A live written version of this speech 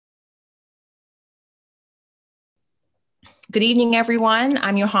Good evening, everyone.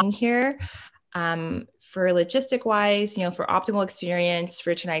 I'm Johanna here. For logistic wise, for optimal experience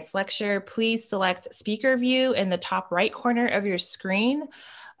for tonight's lecture, please select speaker view in the top right corner of your screen.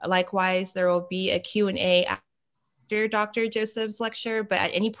 Likewise, there will be a Q&A after Dr. Joseph's lecture, but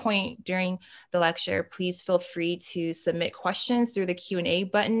at any point during the lecture, please feel free to submit questions through the Q&A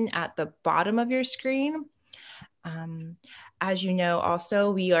button at the bottom of your screen. As you know,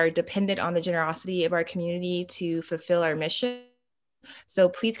 also, we are dependent on the generosity of our community to fulfill our mission. So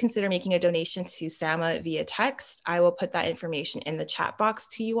please consider making a donation to SAMA via text. I will put that information in the chat box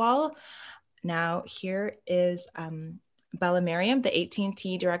to you all. Now, here is Bella Merriam, the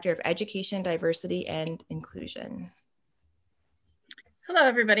AT&T Director of Education, Diversity, and Inclusion. Hello,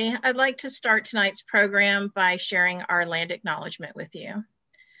 everybody. I'd like to start tonight's program by sharing our land acknowledgement with you.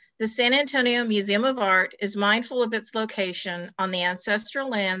 The San Antonio Museum of Art is mindful of its location on the ancestral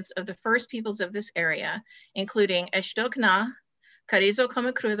lands of the first peoples of this area, including Ixtocna, Carrizo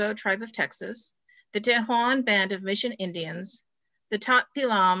Comecrudo Tribe of Texas, the Tehuan Band of Mission Indians, the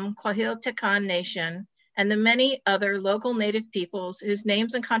Tatpilam Coahuiltecan Nation, and the many other local native peoples whose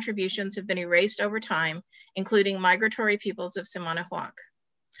names and contributions have been erased over time, including migratory peoples of Semanahuac.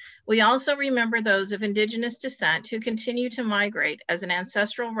 We also remember those of indigenous descent who continue to migrate as an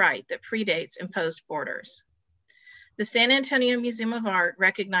ancestral right that predates imposed borders. The San Antonio Museum of Art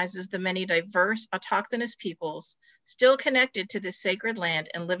recognizes the many diverse autochthonous peoples still connected to this sacred land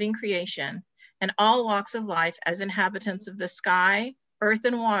and living creation, and all walks of life as inhabitants of the sky, earth,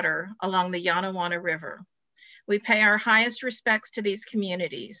 and water along the Yanawana River. We pay our highest respects to these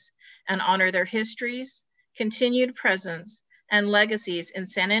communities and honor their histories, continued presence, and legacies in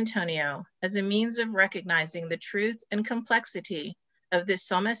San Antonio as a means of recognizing the truth and complexity of this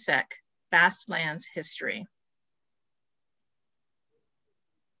Somesek vast lands history.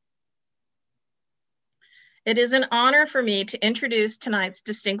 It is an honor for me to introduce tonight's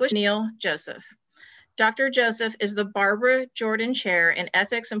distinguished Peniel Joseph. Dr. Joseph is the Barbara Jordan Chair in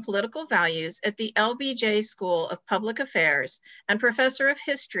Ethics and Political Values at the LBJ School of Public Affairs and Professor of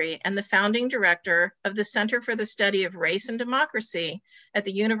History and the founding director of the Center for the Study of Race and Democracy at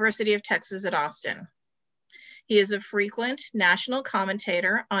the University of Texas at Austin. He is a frequent national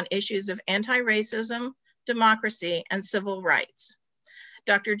commentator on issues of anti-racism, democracy, and civil rights.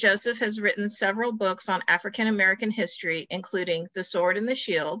 Dr. Joseph has written several books on African-American history, including The Sword and the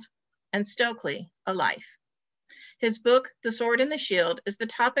Shield and Stokely, A Life. His book, The Sword and the Shield, is the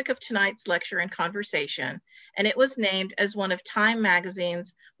topic of tonight's lecture and conversation, and it was named as one of Time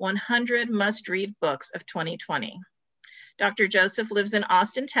Magazine's 100 must-read books of 2020. Dr. Joseph lives in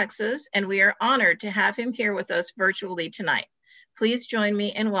Austin, Texas, and we are honored to have him here with us virtually tonight. Please join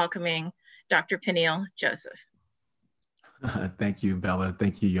me in welcoming Dr. Peniel Joseph. Thank you, Bella.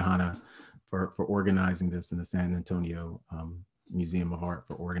 Thank you, Johanna, for organizing this, in the San Antonio Museum of Art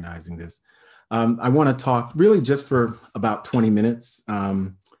for organizing this. I want to talk really just for about 20 minutes. I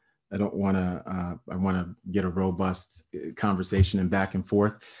want to get a robust conversation and back and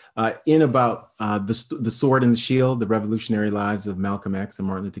forth in about the Sword and the Shield, the revolutionary lives of Malcolm X and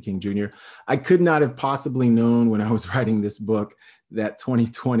Martin Luther King Jr. I could not have possibly known when I was writing this book that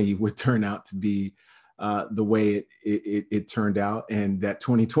 2020 would turn out to be the way it turned out, and that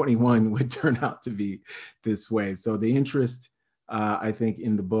 2021 would turn out to be this way. So the interest, I think,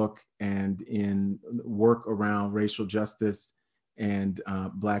 in the book and in work around racial justice and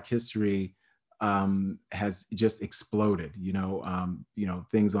Black history has just exploded.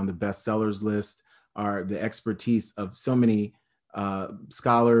 Things on the bestsellers list are the expertise of so many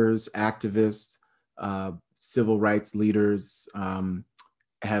scholars, activists, civil rights leaders,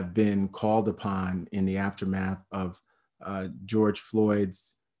 have been called upon in the aftermath of George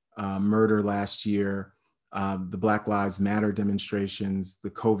Floyd's murder last year, the Black Lives Matter demonstrations,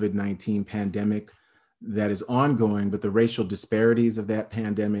 the COVID-19 pandemic that is ongoing, but the racial disparities of that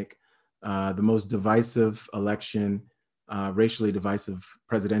pandemic, the most divisive election, racially divisive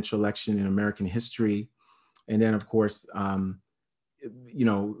presidential election in American history. And then, of course,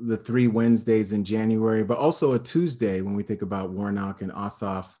 the 3 Wednesdays in January, but also a Tuesday when we think about Warnock and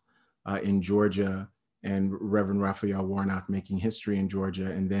Ossoff in Georgia, and Reverend Raphael Warnock making history in Georgia,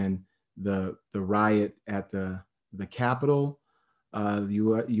 and then the riot at the Capitol,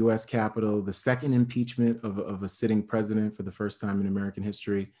 the U.S. Capitol, the second impeachment of a sitting president for the first time in American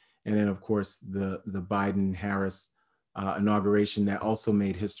history, and then, of course, the Biden-Harris inauguration that also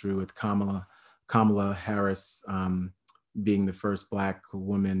made history with Kamala Harris being the first Black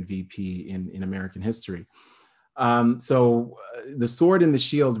woman VP in American history. So The Sword and the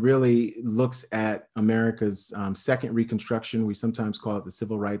Shield really looks at America's second Reconstruction. We sometimes call it the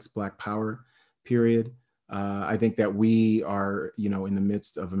Civil Rights Black Power period. I think that we are, in the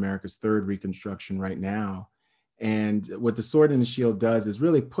midst of America's third Reconstruction right now. And what the Sword and the Shield does is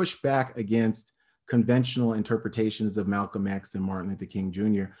really push back against conventional interpretations of Malcolm X and Martin Luther King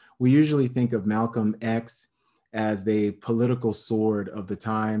Jr. We usually think of Malcolm X as the political sword of the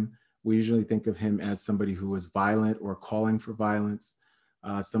time. We usually think of him as somebody who was violent or calling for violence,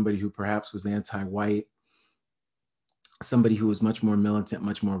 somebody who perhaps was anti-white, somebody who was much more militant,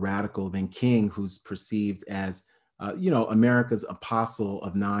 much more radical than King, who's perceived as, America's apostle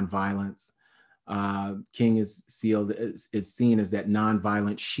of nonviolence. King is seen as that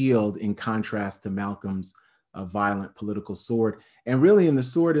nonviolent shield in contrast to Malcolm's violent political sword. And really, in the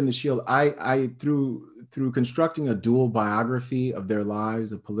Sword and the Shield, I through constructing a dual biography of their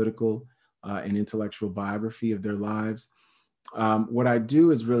lives, a political and intellectual biography of their lives, what I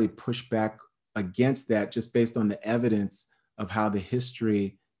do is really push back against that, just based on the evidence of how the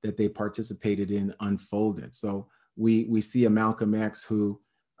history that they participated in unfolded. So we see a Malcolm X who,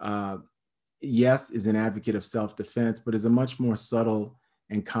 yes, is an advocate of self-defense, but is a much more subtle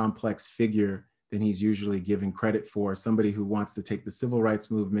and complex figure than he's usually given credit for. Somebody who wants to take the civil rights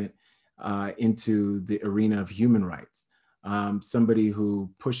movement into the arena of human rights. Somebody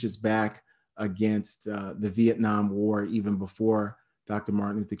who pushes back against the Vietnam War even before Dr.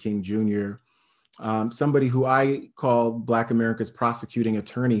 Martin Luther King Jr. Somebody who I call Black America's prosecuting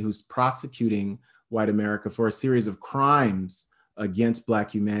attorney, who's prosecuting white America for a series of crimes against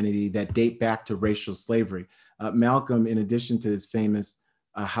Black humanity that date back to racial slavery. Malcolm, in addition to his famous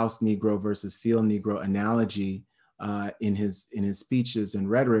House Negro versus Field Negro analogy in his speeches and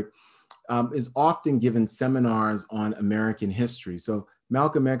rhetoric, is often given seminars on American history. So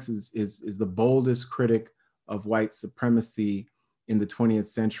Malcolm X is the boldest critic of white supremacy in the 20th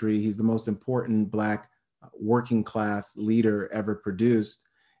century. He's the most important Black working class leader ever produced.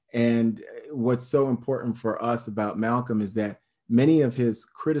 And what's so important for us about Malcolm is that many of his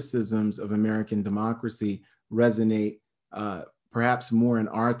criticisms of American democracy resonate perhaps more in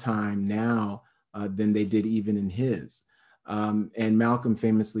our time now than they did even in his. And Malcolm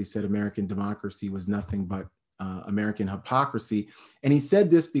famously said American democracy was nothing but American hypocrisy. And he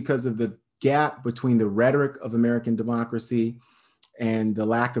said this because of the gap between the rhetoric of American democracy and the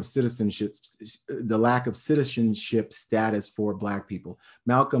lack of citizenship status for Black people.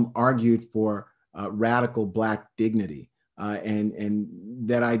 Malcolm argued for radical Black dignity. And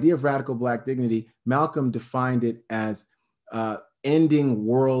that idea of radical Black dignity, Malcolm defined it as ending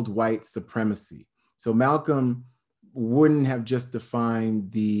world white supremacy. So Malcolm wouldn't have just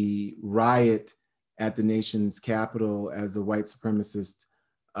defined the riot at the nation's capital as a white supremacist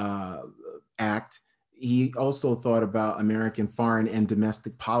act. He also thought about American foreign and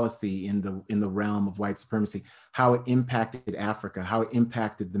domestic policy in the realm of white supremacy, how it impacted Africa, how it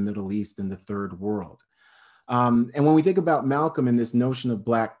impacted the Middle East and the Third World. And when we think about Malcolm and this notion of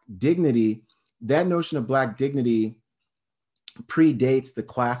Black dignity, that notion of Black dignity predates the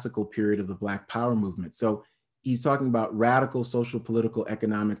classical period of the Black Power movement. So he's talking about radical social, political,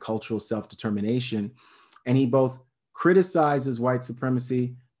 economic, cultural self-determination. And he both criticizes white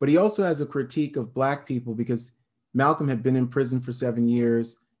supremacy, but he also has a critique of Black people, because Malcolm had been in prison for 7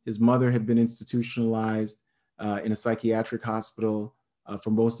 years. His mother had been institutionalized in a psychiatric hospital for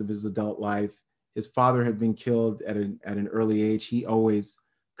most of his adult life. His father had been killed at an early age. He always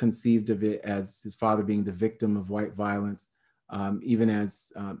conceived of it as his father being the victim of white violence, even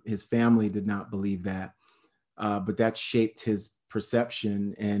as his family did not believe that. But that shaped his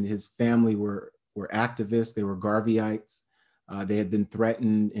perception, and his family were activists. They were Garveyites. They had been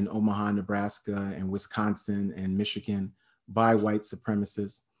threatened in Omaha, Nebraska, and Wisconsin and Michigan by white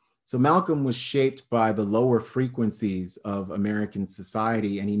supremacists. So Malcolm was shaped by the lower frequencies of American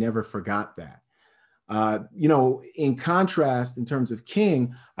society, and he never forgot that. In contrast, in terms of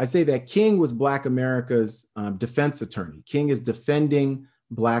King, I say that King was Black America's defense attorney. King is defending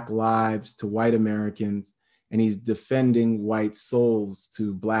Black lives to white Americans, and he's defending white souls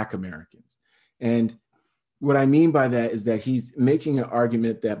to Black Americans. And what I mean by that is that he's making an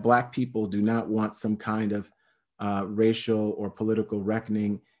argument that Black people do not want some kind of racial or political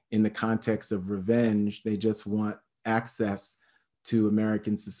reckoning in the context of revenge. They just want access to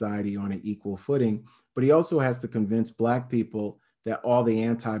American society on an equal footing. But he also has to convince Black people that all the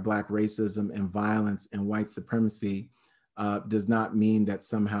anti-Black racism and violence and white supremacy does not mean that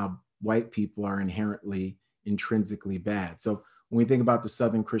somehow white people are inherently, intrinsically bad. So when we think about the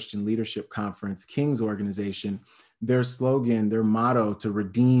Southern Christian Leadership Conference, King's organization, their slogan, their motto, to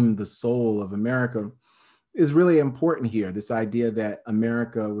redeem the soul of America, is really important here. This idea that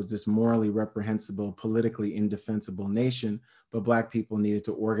America was this morally reprehensible, politically indefensible nation, but Black people needed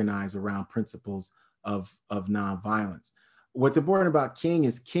to organize around principles of nonviolence. What's important about King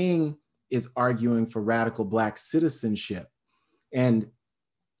is arguing for radical Black citizenship. And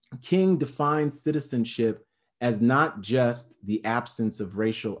King defines citizenship as not just the absence of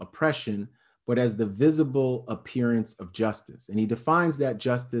racial oppression, but as the visible appearance of justice. And he defines that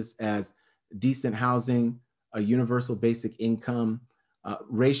justice as decent housing, a universal basic income,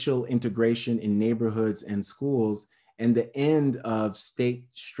 racial integration in neighborhoods and schools, and the end of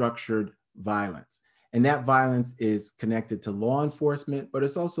state-structured violence. And that violence is connected to law enforcement, but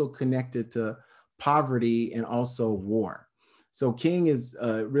it's also connected to poverty and also war. So King is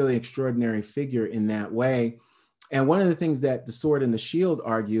a really extraordinary figure in that way. And one of the things that The Sword and the Shield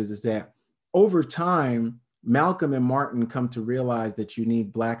argues is that over time, Malcolm and Martin come to realize that you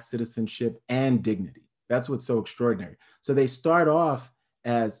need Black citizenship and dignity. That's what's so extraordinary. So they start off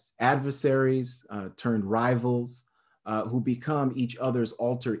as adversaries turned rivals who become each other's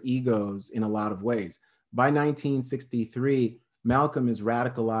alter egos in a lot of ways. By 1963, Malcolm is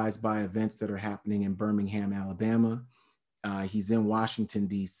radicalized by events that are happening in Birmingham, Alabama. He's in Washington,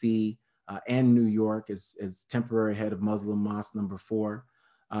 D.C. And New York as temporary head of Muslim Mosque number 4.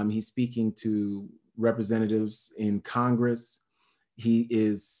 He's speaking to representatives in Congress. He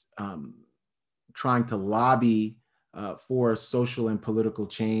is trying to lobby for social and political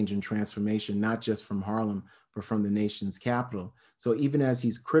change and transformation, not just from Harlem, but from the nation's capital. So even as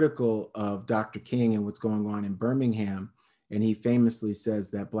he's critical of Dr. King and what's going on in Birmingham, and he famously says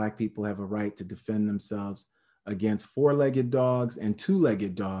that Black people have a right to defend themselves against four-legged dogs and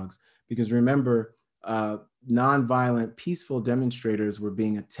two-legged dogs, because remember, nonviolent, peaceful demonstrators were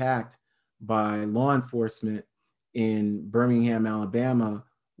being attacked by law enforcement in Birmingham, Alabama,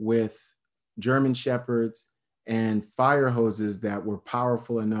 with German Shepherds and fire hoses that were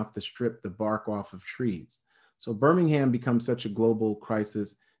powerful enough to strip the bark off of trees. So Birmingham becomes such a global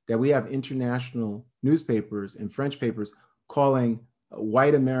crisis that we have international newspapers and French papers calling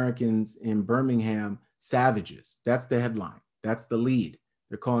white Americans in Birmingham savages. That's the headline. That's the lead.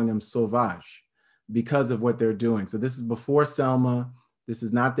 They're calling them sauvage because of what they're doing. So this is before Selma. This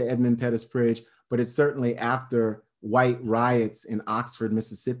is not the Edmund Pettus Bridge, but it's certainly after white riots in Oxford,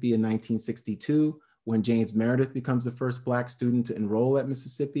 Mississippi in 1962, when James Meredith becomes the first Black student to enroll at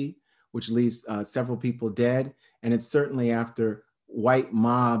Mississippi, which leaves several people dead. And it's certainly after white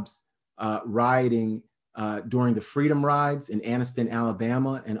mobs rioting during the Freedom Rides in Anniston,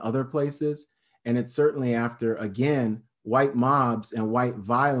 Alabama, and other places. And it's certainly after, again, white mobs and white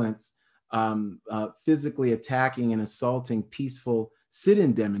violence physically attacking and assaulting peaceful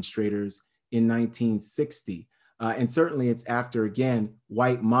sit-in demonstrators in 1960. And certainly it's after, again,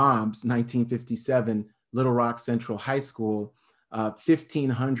 white mobs, 1957, Little Rock Central High School,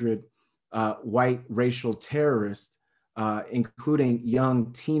 1,500 white racial terrorists, including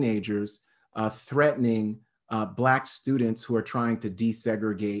young teenagers, threatening Black students who are trying to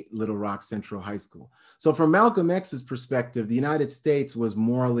desegregate Little Rock Central High School. So from Malcolm X's perspective, the United States was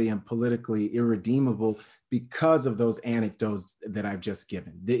morally and politically irredeemable because of those anecdotes that I've just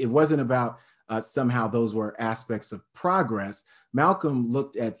given. It wasn't about somehow those were aspects of progress. Malcolm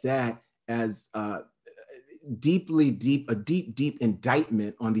looked at that as a deep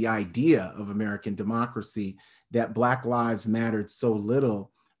indictment on the idea of American democracy, that Black lives mattered so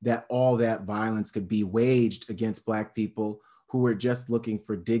little that all that violence could be waged against Black people who were just looking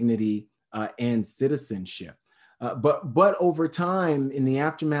for dignity and citizenship. But over time, in the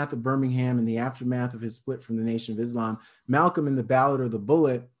aftermath of Birmingham, in the aftermath of his split from the Nation of Islam, Malcolm in The Ballad or the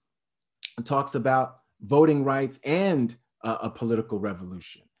Bullet talks about voting rights and a political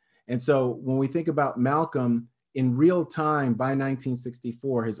revolution. And so when we think about Malcolm in real time by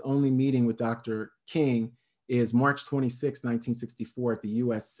 1964, his only meeting with Dr. King is March 26, 1964 at the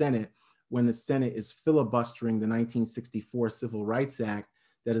US Senate, when the Senate is filibustering the 1964 Civil Rights Act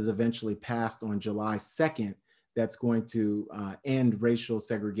that is eventually passed on July 2nd, that's going to end racial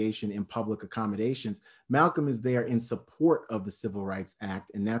segregation in public accommodations. Malcolm is there in support of the Civil Rights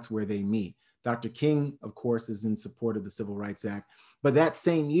Act, and that's where they meet. Dr. King, of course, is in support of the Civil Rights Act. But that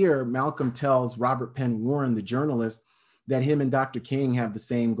same year, Malcolm tells Robert Penn Warren, the journalist, that him and Dr. King have the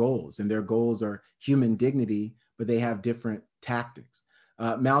same goals, and their goals are human dignity, but they have different tactics.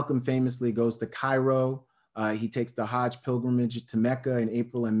 Malcolm famously goes to Cairo. He takes the Hajj pilgrimage to Mecca in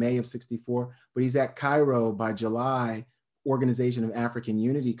April and May of '64, but he's at Cairo by July, Organization of African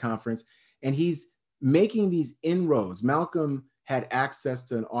Unity Conference, and he's making these inroads. Malcolm had access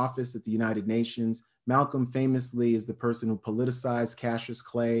to an office at the United Nations. Malcolm famously is the person who politicized Cassius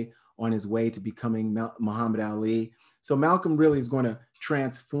Clay on his way to becoming Muhammad Ali. So Malcolm really is going to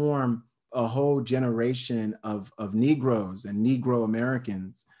transform a whole generation of Negroes and Negro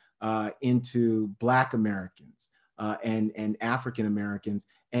Americans into Black Americans and African Americans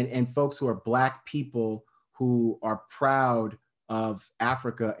and folks who are Black people who are proud of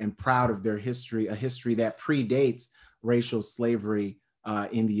Africa and proud of their history, a history that predates racial slavery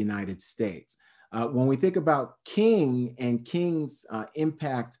in the United States. When we think about King and King's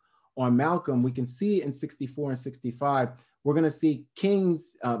impact on Malcolm, we can see in 64 and 65, we're going to see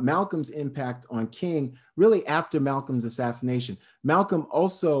Malcolm's impact on King really after Malcolm's assassination. Malcolm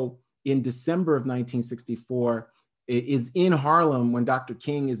also in December of 1964 is in Harlem when Dr.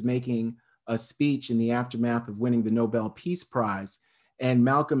 King is making a speech in the aftermath of winning the Nobel Peace Prize. And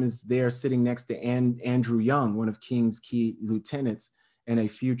Malcolm is there sitting next to Andrew Young, one of King's key lieutenants and a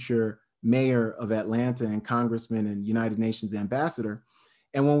future mayor of Atlanta and congressman and United Nations ambassador.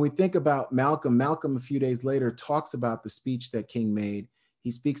 And when we think about Malcolm, Malcolm a few days later talks about the speech that King made.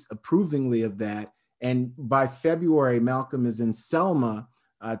 He speaks approvingly of that. And by February, Malcolm is in Selma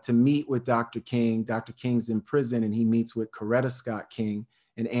to meet with Dr. King. Dr. King's in prison and he meets with Coretta Scott King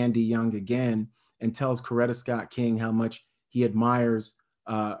and Andy Young again and tells Coretta Scott King how much he admires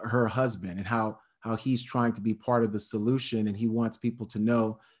her husband and how he's trying to be part of the solution. And he wants people to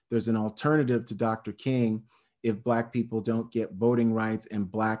know there's an alternative to Dr. King if Black people don't get voting rights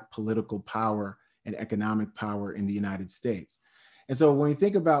and Black political power and economic power in the United States. And so when we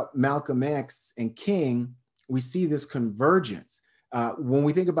think about Malcolm X and King, we see this convergence. When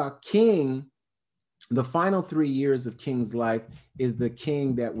we think about King, the final 3 years of King's life is the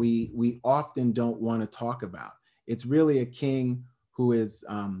King that we often don't want to talk about. It's really a King who is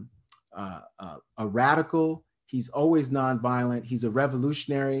a radical. He's always nonviolent. He's a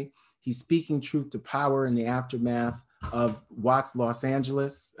revolutionary. He's speaking truth to power in the aftermath of Watts Los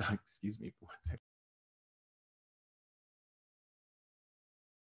Angeles. Excuse me for 1 second.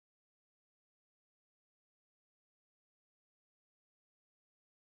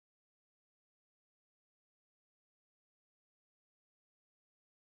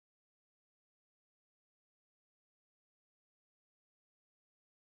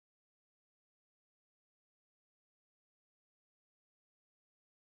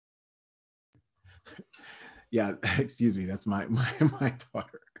 Yeah, excuse me, that's my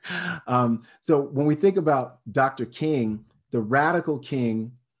daughter. So when we think about Dr. King, the radical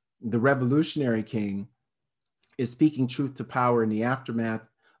King, the revolutionary King, is speaking truth to power in the aftermath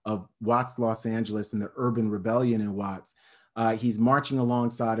of Watts Los Angeles and the urban rebellion in Watts. He's marching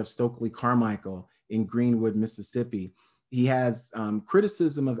alongside of Stokely Carmichael in Greenwood, Mississippi. He has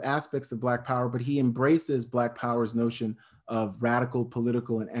criticism of aspects of Black power, but he embraces Black power's notion of radical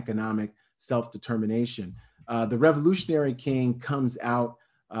political and economic self-determination. The Revolutionary King comes out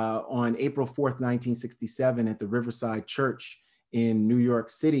on April 4th, 1967 at the Riverside Church in New York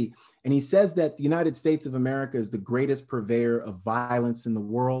City. And he says that the United States of America is the greatest purveyor of violence in the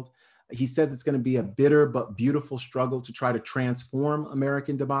world. He says it's going to be a bitter but beautiful struggle to try to transform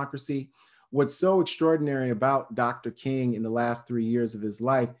American democracy. What's so extraordinary about Dr. King in the last 3 years of his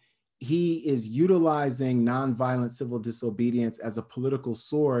life, he is utilizing nonviolent civil disobedience as a political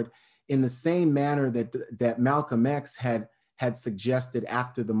sword in the same manner that Malcolm X had suggested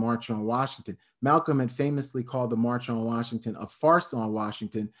after the March on Washington. Malcolm had famously called the March on Washington a farce on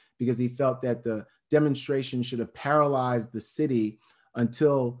Washington because he felt that the demonstration should have paralyzed the city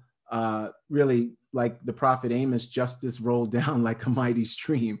until really, like the prophet Amos, justice rolled down like a mighty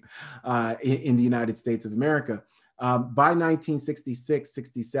stream in the United States of America. By 1966,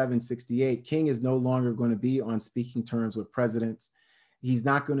 67, 68, King is no longer going to be on speaking terms with presidents. He's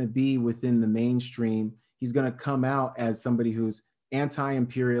not going to be within the mainstream. He's going to come out as somebody who's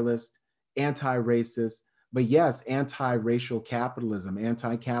anti-imperialist, anti-racist, but yes, anti-racial capitalism,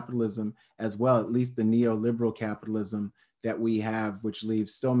 anti-capitalism as well, at least the neoliberal capitalism that we have, which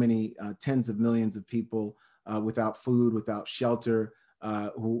leaves so many tens of millions of people without food, without shelter,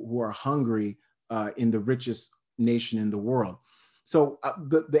 who are hungry in the richest nation in the world. So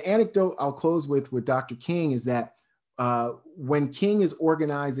the anecdote I'll close with Dr. King is that when King is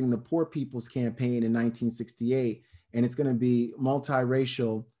organizing the Poor People's Campaign in 1968, and it's going to be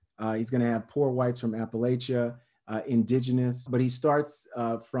multiracial, he's going to have poor whites from Appalachia, indigenous, but he starts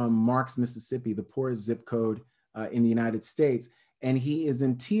from Marks, Mississippi, the poorest zip code in the United States. And he is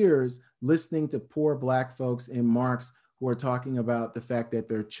in tears listening to poor Black folks in Marks who are talking about the fact that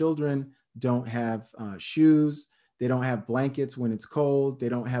their children don't have shoes, they don't have blankets when it's cold, they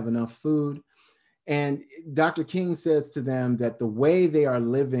don't have enough food. And Dr. King says to them that the way they are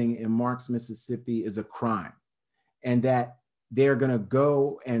living in Marks, Mississippi is a crime, and that they're going to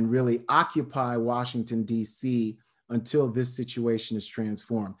go and really occupy Washington, D.C. until this situation is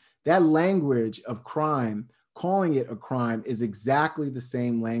transformed. That language of crime calling it a crime is exactly the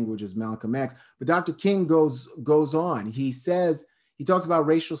same language as Malcolm X. But Dr. King goes on. He talks about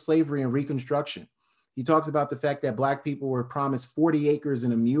racial slavery and Reconstruction. He talks about the fact that Black people were promised 40 acres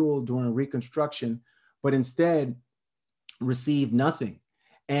and a mule during Reconstruction, but instead received nothing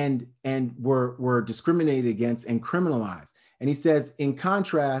and were discriminated against and criminalized. And he says, in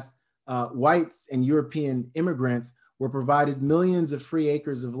contrast, whites and European immigrants were provided millions of free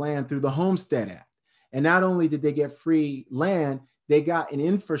acres of land through the Homestead Act. And not only did they get free land, they got an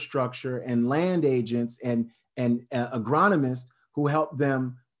infrastructure and land agents and agronomists who helped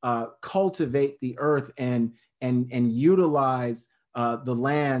them cultivate the earth and utilize the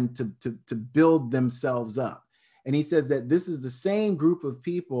land to build themselves up. And he says that this is the same group of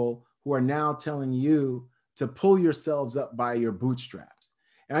people who are now telling you to pull yourselves up by your bootstraps.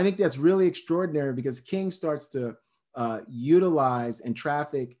 And I think that's really extraordinary, because King starts to utilize and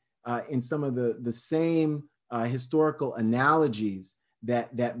traffic in some of the same historical analogies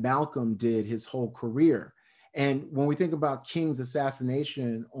that Malcolm did his whole career. And when we think about King's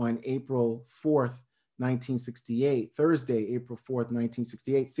assassination on April 4th, 1968, Thursday, April 4th,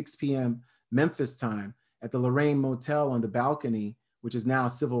 1968, 6 p.m. Memphis time, at the Lorraine Motel on the balcony, which is now a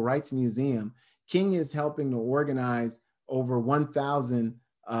civil rights museum, King is helping to organize over 1,000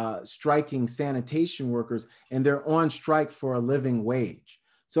 striking sanitation workers, and they're on strike for a living wage.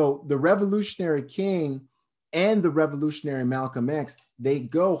 So the Revolutionary King and the Revolutionary Malcolm X, they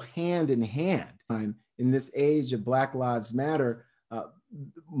go hand in hand. In this age of Black Lives Matter,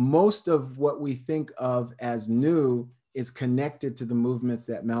 most of what we think of as new is connected to the movements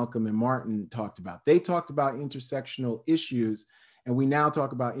that Malcolm and Martin talked about. They talked about intersectional issues, and we now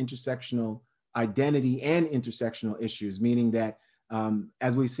talk about intersectional identity and intersectional issues, meaning that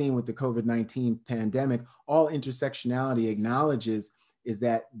as we've seen with the COVID-19 pandemic, all intersectionality acknowledges is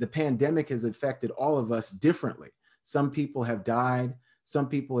that the pandemic has affected all of us differently. Some people have died, some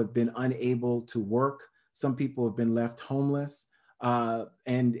people have been unable to work, some people have been left homeless,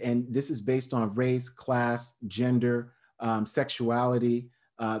 and this is based on race, class, gender, sexuality,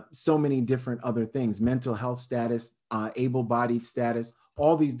 so many different other things, mental health status, able-bodied status,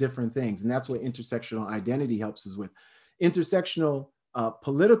 all these different things. And that's what intersectional identity helps us with. Intersectional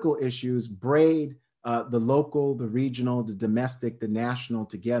political issues braid the local, the regional, the domestic, the national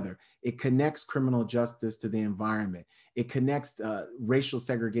together. It connects criminal justice to the environment. It connects racial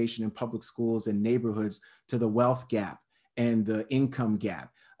segregation in public schools and neighborhoods to the wealth gap and the income gap.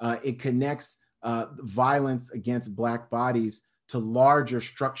 It connects violence against Black bodies to larger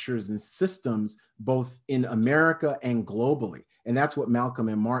structures and systems, both in America and globally. And that's what Malcolm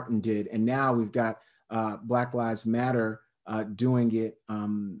and Martin did. And now we've got Black Lives Matter doing it,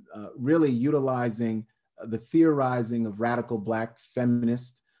 really utilizing the theorizing of radical Black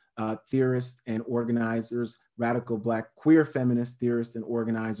feminist theorists and organizers, radical Black queer feminist theorists and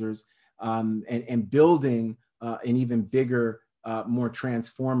organizers, and building an even bigger, more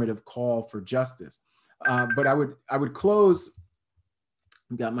transformative call for justice. But I would close,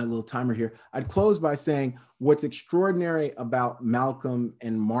 I've got my little timer here. I'd close by saying what's extraordinary about Malcolm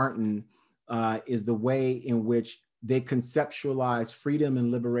and Martin is the way in which they conceptualize freedom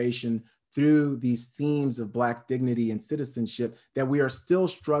and liberation through these themes of Black dignity and citizenship that we are still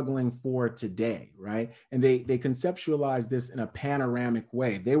struggling for today, right? And they conceptualize this in a panoramic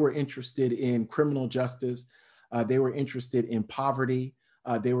way. They were interested in criminal justice. They were interested in poverty.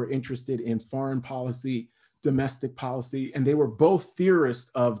 They were interested in foreign policy, domestic policy, and they were both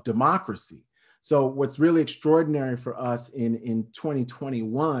theorists of democracy. So what's really extraordinary for us in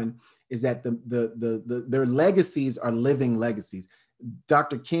 2021 is that their legacies are living legacies.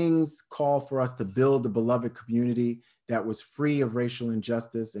 Dr. King's call for us to build a beloved community that was free of racial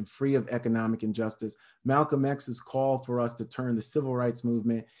injustice and free of economic injustice. Malcolm X's call for us to turn the civil rights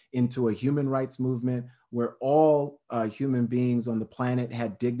movement into a human rights movement where all human beings on the planet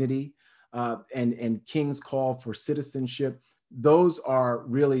had dignity, and King's call for citizenship. Those are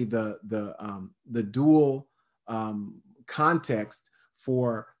really the dual context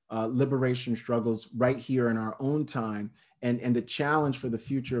for liberation struggles right here in our own time. And the challenge for the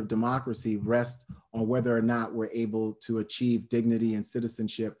future of democracy rests on whether or not we're able to achieve dignity and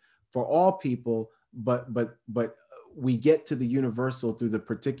citizenship for all people, but we get to the universal through the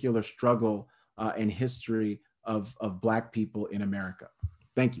particular struggle and history of Black people in America.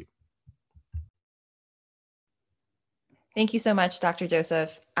 Thank you. Thank you so much, Dr.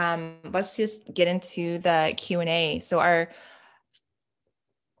 Joseph. Let's just get into the Q&A. So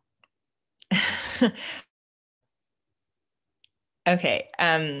okay,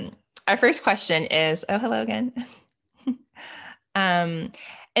 our first question is, oh, hello again.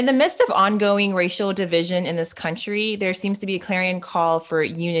 In the midst of ongoing racial division in this country, there seems to be a clarion call for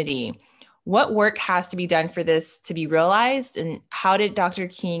unity. What work has to be done for this to be realized? And how did Dr.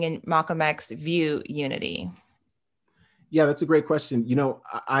 King and Malcolm X view unity? Yeah, that's a great question. You know,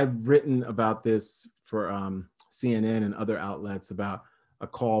 I've written about this for CNN and other outlets about a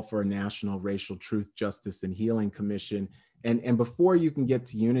call for a national racial truth, justice, and healing commission. And before you can get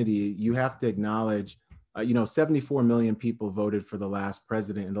to unity, you have to acknowledge, 74 million people voted for the last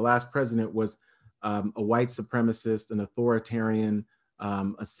president. And the last president was a white supremacist, an authoritarian,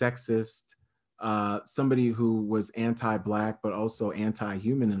 a sexist, somebody who was anti-Black, but also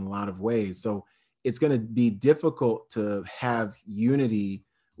anti-human in a lot of ways. So it's going to be difficult to have unity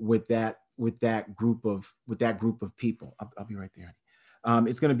with that group of people. I'll be right there.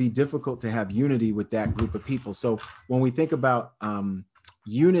 It's going to be difficult to have unity with that group of people. So when we think about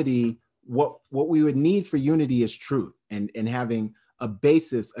unity, what we would need for unity is truth and having a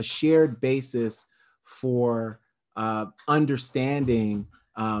basis, a shared basis for understanding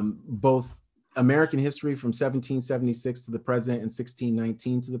both American history from 1776 to the present and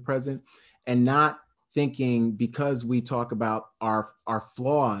 1619 to the present, and not thinking because we talk about our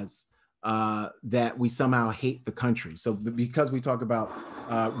flaws that we somehow hate the country. So because we talk about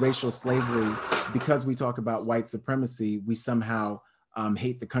racial slavery, because we talk about white supremacy, we somehow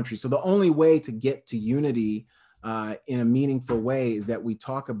hate the country. So the only way to get to unity in a meaningful way is that we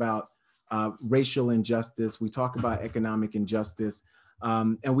talk about racial injustice, we talk about economic injustice,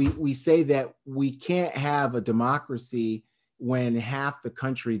 and we say that we can't have a democracy when half the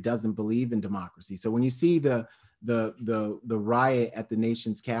country doesn't believe in democracy. So when you see the riot at the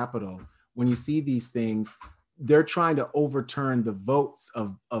nation's capital, when you see these things, they're trying to overturn the votes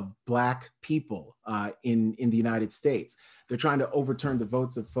of Black people in the United States. They're trying to overturn the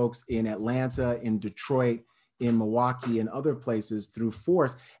votes of folks in Atlanta, in Detroit, in Milwaukee, and other places through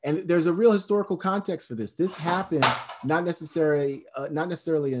force. And there's a real historical context for this. This happened not necessarily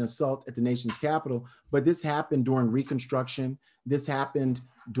an assault at the nation's capital, but this happened during Reconstruction. This happened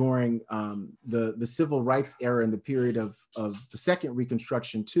during the civil rights era in the period of the second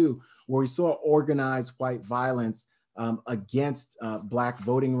Reconstruction too, where we saw organized white violence against Black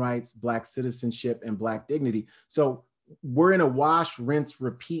voting rights, Black citizenship, and Black dignity. So we're in a wash, rinse,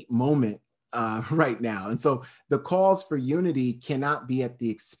 repeat moment right now. And so the calls for unity cannot be at the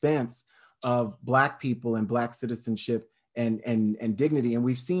expense of Black people and Black citizenship and dignity. And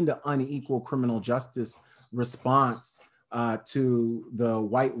we've seen the unequal criminal justice response to the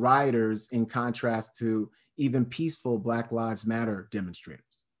white rioters in contrast to even peaceful Black Lives Matter demonstrators.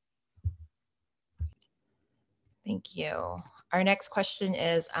 Thank you. Our next question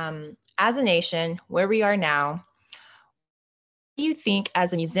is, as a nation, where we are now, what do you think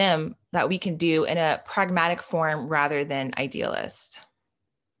as a museum that we can do in a pragmatic form rather than idealist?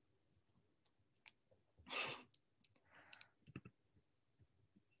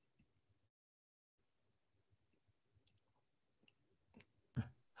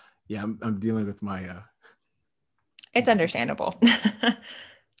 Yeah, I'm dealing with my... It's understandable.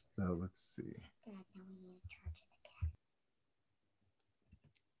 So let's see.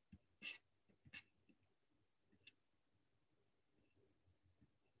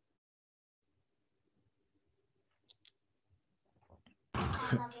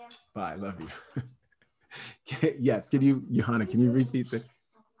 Bye, I love you. Yes, can you, Johanna, can you repeat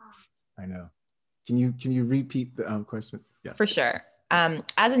this? I know. Can you repeat the question? Yes. For sure.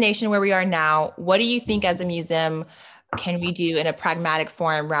 As a nation where we are now, what do you think as a museum can we do in a pragmatic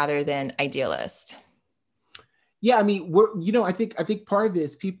form rather than idealist? Yeah, I mean, I think part of it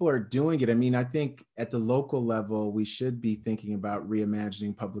is people are doing it. I mean, I think at the local level, we should be thinking about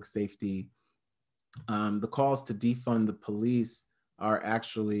reimagining public safety. The calls to defund the police are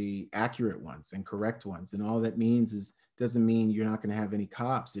actually accurate ones and correct ones. And all that means doesn't mean you're not going to have any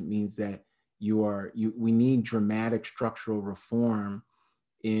cops. It means that we need dramatic structural reform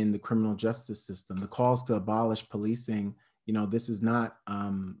in the criminal justice system. The calls to abolish policing, this is not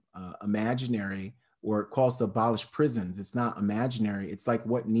imaginary, or calls to abolish prisons. It's not imaginary. It's like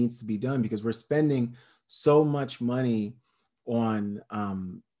what needs to be done, because we're spending so much money on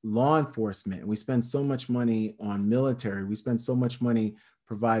law enforcement. We spend so much money on military. We spend so much money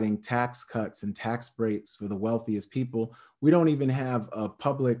providing tax cuts and tax breaks for the wealthiest people. We don't even have a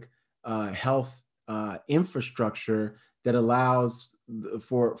public health infrastructure that allows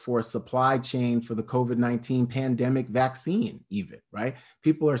for a supply chain for the COVID-19 pandemic vaccine even, right?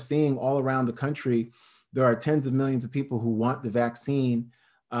 People are seeing all around the country, there are tens of millions of people who want the vaccine,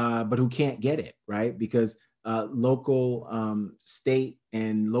 but who can't get it, right? Because local, state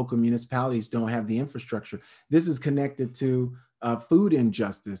and local municipalities don't have the infrastructure. This is connected to food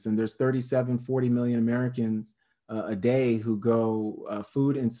injustice, and there's 37, 40 million Americans a day who go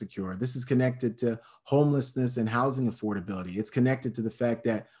food insecure. This is connected to homelessness and housing affordability. It's connected to the fact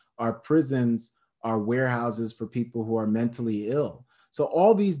that our prisons are warehouses for people who are mentally ill. So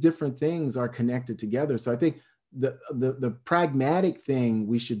all these different things are connected together. So I think the pragmatic thing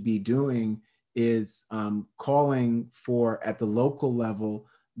we should be doing is calling for, at the local level,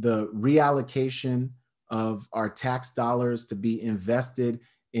 the reallocation of our tax dollars to be invested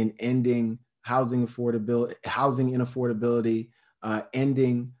in ending housing inaffordability,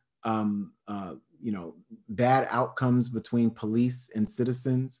 ending bad outcomes between police and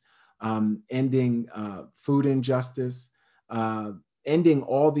citizens, ending food injustice, ending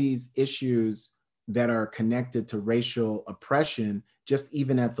all these issues that are connected to racial oppression, just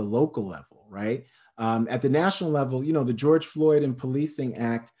even at the local level, right? At the national level, the George Floyd and Policing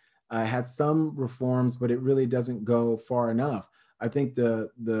Act has some reforms, but it really doesn't go far enough. I think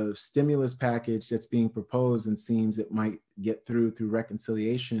the stimulus package that's being proposed and seems it might get through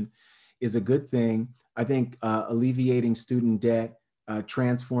reconciliation is a good thing. I think alleviating student debt,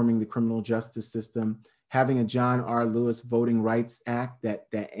 transforming the criminal justice system, having a John R. Lewis Voting Rights Act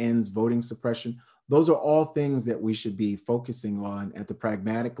that ends voting suppression, those are all things that we should be focusing on at the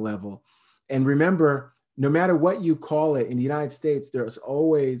pragmatic level. And remember, no matter what you call it in the United States, there's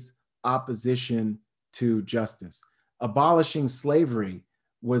always opposition to justice. Abolishing slavery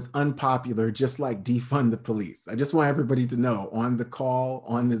was unpopular, just like defund the police. I just want everybody to know on the call,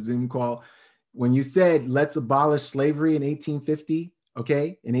 on the Zoom call, when you said, let's abolish slavery in 1850,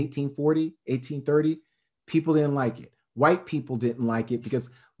 okay, in 1840, 1830, people didn't like it. White people didn't like it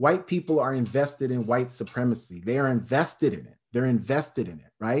because white people are invested in white supremacy. They are invested in it. They're invested in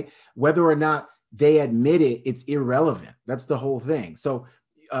it, right? Whether or not they admit it, it's irrelevant. That's the whole thing. So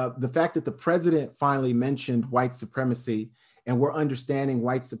the fact that the president finally mentioned white supremacy, and we're understanding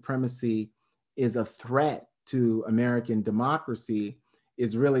white supremacy is a threat to American democracy,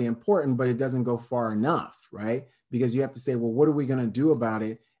 is really important, but it doesn't go far enough, right? Because you have to say, well, what are we going to do about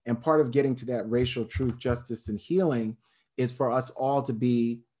it? And part of getting to that racial truth, justice, and healing is for us all to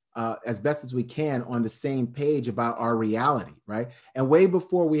be as best as we can on the same page about our reality, right? And way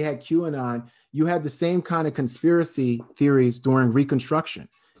before we had QAnon, you had the same kind of conspiracy theories during Reconstruction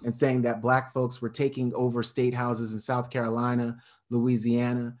and saying that Black folks were taking over state houses in South Carolina,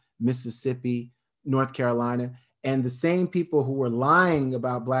 Louisiana, Mississippi, North Carolina. And the same people who were lying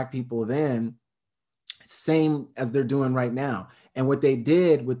about Black people then, same as they're doing right now. And what they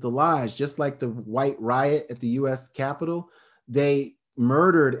did with the lies, just like the white riot at the US Capitol, they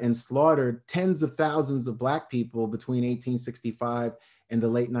murdered and slaughtered tens of thousands of Black people between 1865 and the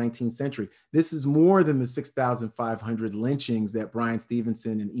late 19th century. This is more than the 6,500 lynchings that Bryan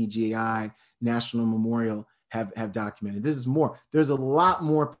Stevenson and EGI National Memorial have documented. This is more. There's a lot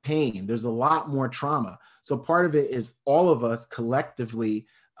more pain. There's a lot more trauma. So part of it is all of us collectively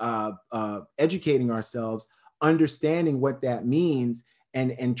educating ourselves, understanding what that means,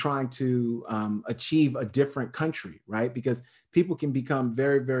 and trying to achieve a different country, right? Because people can become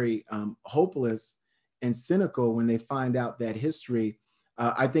very, very hopeless and cynical when they find out that history.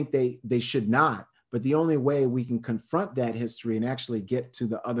 I think they should not, but the only way we can confront that history and actually get to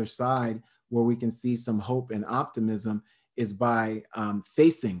the other side where we can see some hope and optimism is by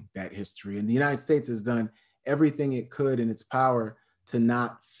facing that history. And the United States has done everything it could in its power to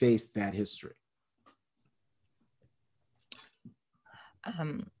not face that history.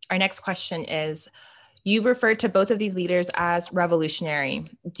 Our next question is, you referred to both of these leaders as revolutionary.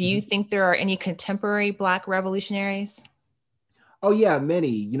 Do you think there are any contemporary Black revolutionaries? Oh yeah,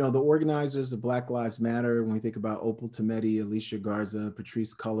 many. The organizers of Black Lives Matter, when we think about Opal Tometi, Alicia Garza,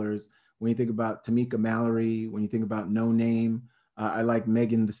 Patrisse Cullors, when you think about Tamika Mallory, when you think about No Name, I like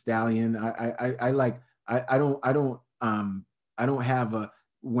Megan Thee Stallion. I don't have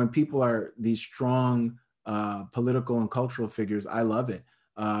when people are these strong political and cultural figures, I love it.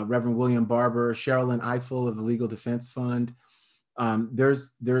 Reverend William Barber, Sherilyn Ifill of the Legal Defense Fund.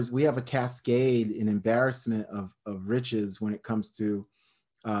 We have a cascade and embarrassment of riches when it comes to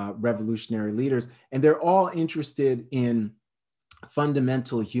revolutionary leaders, and they're all interested in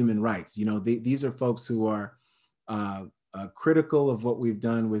fundamental human rights. These are folks who are critical of what we've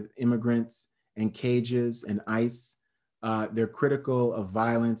done with immigrants and cages and ICE. They're critical of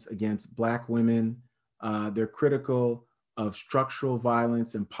violence against Black women. They're critical of structural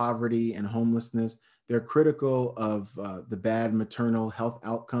violence and poverty and homelessness. They're critical of the bad maternal health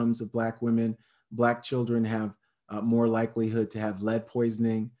outcomes of Black women. Black children have more likelihood to have lead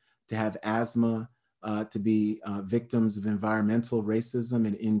poisoning, to have asthma, to be victims of environmental racism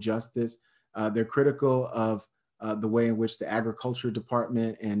and injustice. They're critical of the way in which the Agriculture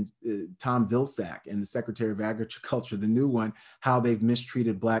Department and Tom Vilsack and the Secretary of Agriculture, the new one, how they've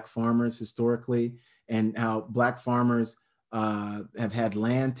mistreated Black farmers historically, and how Black farmers have had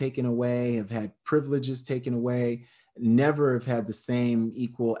land taken away, have had privileges taken away, never have had the same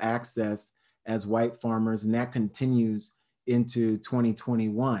equal access as white farmers, and that continues into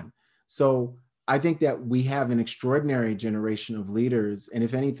 2021. So I think that we have an extraordinary generation of leaders. And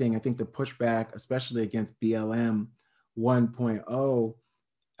if anything, I think the pushback, especially against BLM 1.0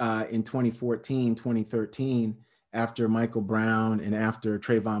 in 2014, 2013, after Michael Brown and after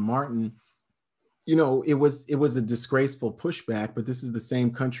Trayvon Martin, you know, it was a disgraceful pushback, but this is the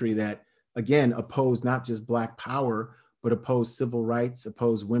same country that, again, opposed not just Black power, but opposed civil rights,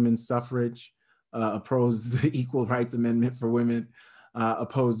 opposed women's suffrage, opposed the Equal Rights Amendment for women,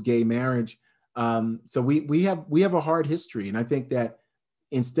 opposed gay marriage. So we have a hard history. And I think that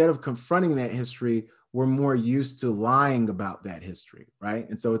instead of confronting that history, we're more used to lying about that history, right?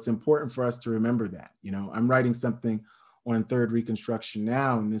 And so it's important for us to remember that. You know, I'm writing something on Third Reconstruction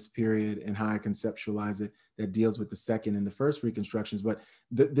now in this period and how I conceptualize it that deals with the second and the first Reconstructions. But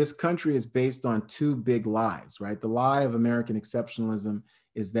this country is based on two big lies, right? The lie of American exceptionalism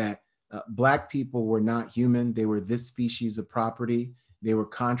is that Black people were not human. They were this species of property. They were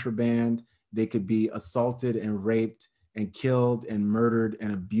contraband. They could be assaulted and raped and killed and murdered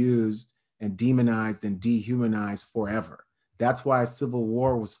and abused and demonized and dehumanized forever. That's why a civil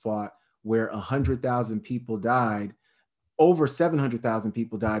war was fought where 100,000 people died, over 700,000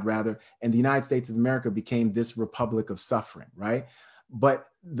 people died rather, and the United States of America became this republic of suffering, right? But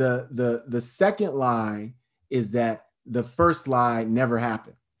the second lie is that the first lie never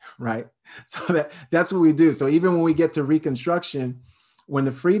happened, right? So that's what we do. So even when we get to Reconstruction, when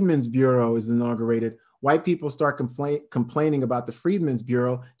the Freedmen's Bureau is inaugurated, white people start complaining about the Freedmen's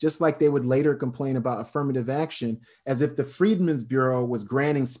Bureau, just like they would later complain about affirmative action, as if the Freedmen's Bureau was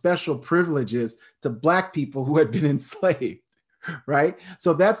granting special privileges to Black people who had been enslaved, right?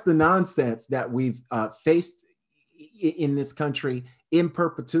 So that's the nonsense that we've faced in this country in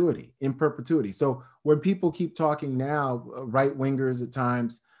perpetuity. So when people keep talking now, right-wingers at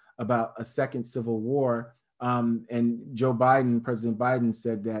times, about a second civil war, and President Biden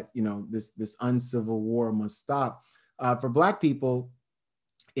said that, you know, this uncivil war must stop. For Black people,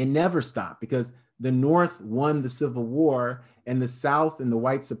 it never stopped because the North won the Civil War, and the South and the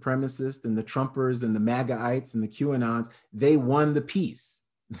white supremacists and the Trumpers and the MAGAites and the QAnons, they won the peace.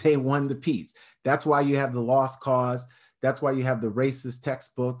 They won the peace. That's why you have the lost cause. That's why you have the racist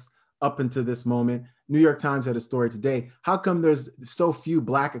textbooks up until this moment. New York Times had a story today. How come there's so few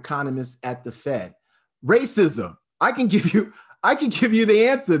Black economists at the Fed? Racism. I can give you the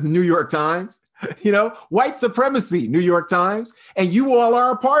answer, the New York Times. You know, white supremacy, New York Times, and you all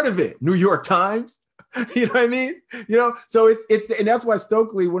are a part of it, New York Times. You know what I mean? You know, so it's and that's why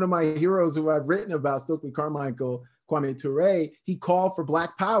Stokely, one of my heroes who I've written about, Stokely Carmichael, Kwame Ture, he called for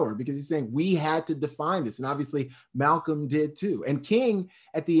Black power because he's saying we had to define this. And obviously Malcolm did too. And King,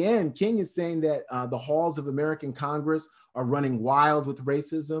 at the end, King is saying that the halls of American Congress are running wild with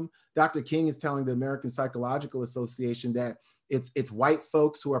racism. Dr. King is telling the American Psychological Association that it's white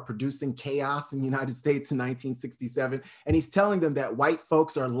folks who are producing chaos in the United States in 1967. And he's telling them that white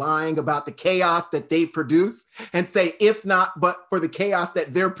folks are lying about the chaos that they produce and say, if not, but for the chaos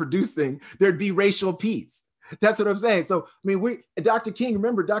that they're producing, there'd be racial peace. That's what I'm saying. So, I mean, Dr. King,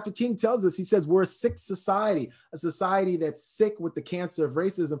 remember, Dr. King tells us, he says, we're a sick society, a society that's sick with the cancer of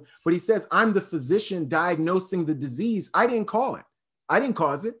racism. But he says, I'm the physician diagnosing the disease. I didn't call it. I didn't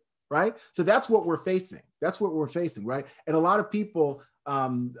cause it, right? So that's what we're facing. That's what we're facing, right? And a lot of people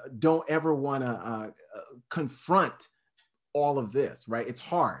don't ever want to confront all of this, right? It's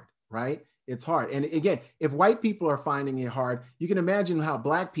hard, right? It's hard. And again, if white people are finding it hard, you can imagine how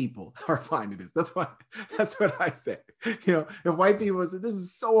Black people are finding this. That's what I say. You know, if white people say, this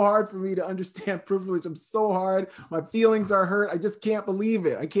is so hard for me to understand privilege. I'm so hard. My feelings are hurt. I just can't believe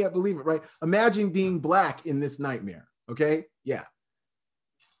it. I can't believe it, right? Imagine being Black in this nightmare. Okay. Yeah.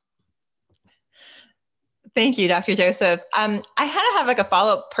 Thank you, Dr. Joseph. I had to have like a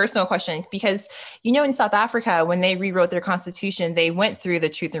follow-up personal question because, you know, in South Africa, when they rewrote their constitution, they went through the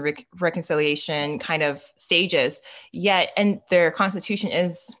truth and reconciliation kind of stages, and their constitution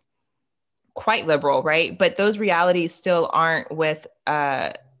is quite liberal, right? But those realities still aren't with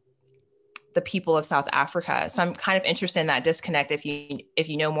the people of South Africa. So I'm kind of interested in that disconnect if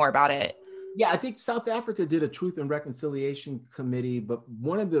you know more about it. Yeah, I think South Africa did a Truth and Reconciliation Committee, but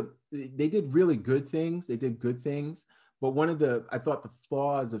they did really good things. They did good things. But I thought the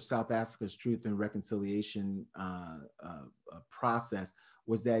flaws of South Africa's Truth and Reconciliation process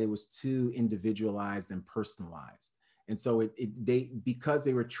was that it was too individualized and personalized. And so because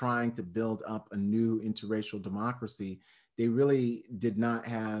they were trying to build up a new interracial democracy, they really did not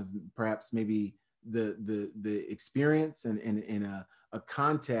have perhaps maybe the experience and a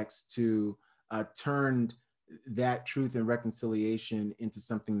context to turn that truth and reconciliation into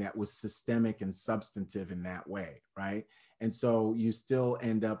something that was systemic and substantive in that way, right? And so you still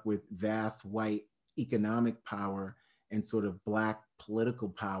end up with vast white economic power and sort of Black political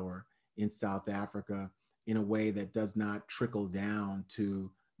power in South Africa in a way that does not trickle down to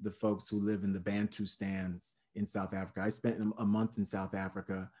the folks who live in the Bantustans in South Africa. I spent a month in South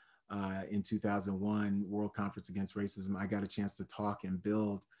Africa in 2001, World Conference Against Racism. I got a chance to talk and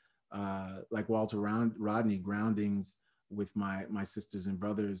build, like Walter Rodney, groundings with my sisters and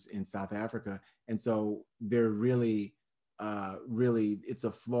brothers in South Africa. And so they're really, it's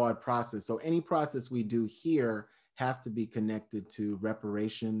a flawed process. So any process we do here has to be connected to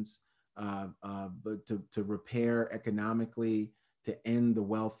reparations, but to repair economically, to end the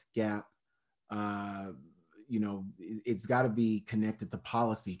wealth gap. It's got to be connected to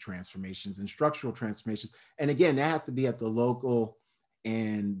policy transformations and structural transformations. And again, that has to be at the local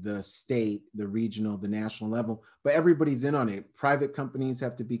and the state, the regional, the national level, but everybody's in on it. Private companies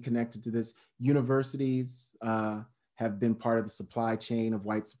have to be connected to this. Universities have been part of the supply chain of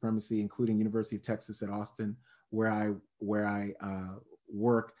white supremacy, including University of Texas at Austin, where I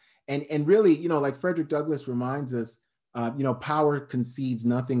work. And really, like Frederick Douglass reminds us, power concedes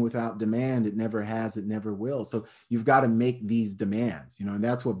nothing without demand. It never has, it never will. So you've got to make these demands, and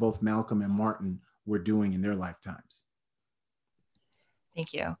that's what both Malcolm and Martin were doing in their lifetimes.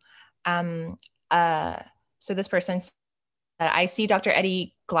 Thank you. So this person said, I see Dr.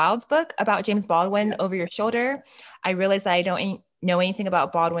 Eddie Glaude's book about James Baldwin over your shoulder. I realize that I don't know anything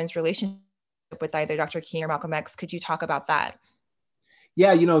about Baldwin's relationship with either Dr. King or Malcolm X. Could you talk about that?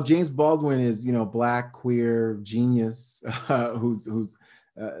 Yeah, James Baldwin is, Black queer genius who's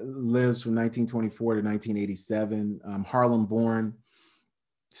lives from 1924 to 1987, Harlem born.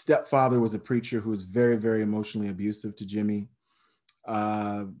 Stepfather was a preacher who was very, very emotionally abusive to Jimmy.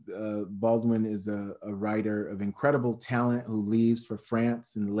 Baldwin is a writer of incredible talent who leaves for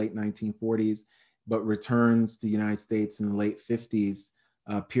France in the late 1940s, but returns to the United States in the late 50s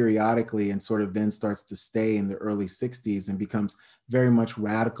periodically, and sort of then starts to stay in the early 60s and becomes very much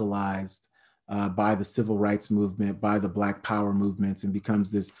radicalized by the civil rights movement, by the Black Power movements, and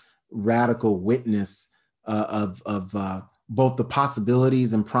becomes this radical witness of both the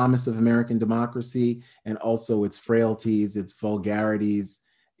possibilities and promise of American democracy, and also its frailties, its vulgarities,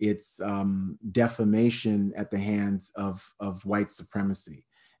 its defamation at the hands of white supremacy.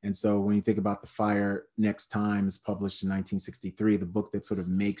 And so when you think about The Fire Next Time is published in 1963, the book that sort of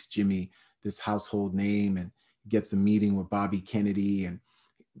makes Jimmy this household name, and gets a meeting with Bobby Kennedy, and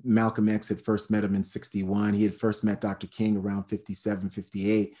Malcolm X had first met him in 61. He had first met Dr. King around 57,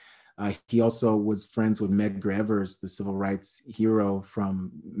 58. He also was friends with Medgar Evers, the civil rights hero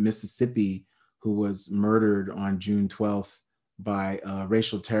from Mississippi, who was murdered on June 12th by a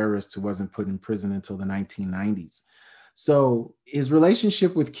racial terrorist who wasn't put in prison until the 1990s. So his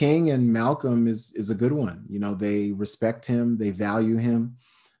relationship with King and Malcolm is a good one. They respect him, they value him.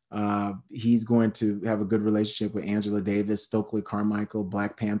 He's going to have a good relationship with Angela Davis, Stokely Carmichael,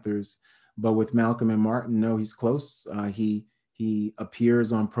 Black Panthers. But with Malcolm and Martin, no, he's close. He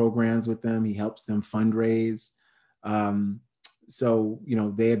appears on programs with them. He helps them fundraise. So,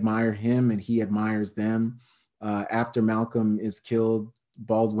 they admire him and he admires them. After Malcolm is killed,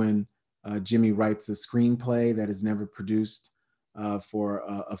 Jimmy writes a screenplay that is never produced for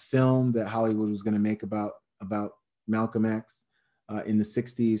a film that Hollywood was going to make about Malcolm X in the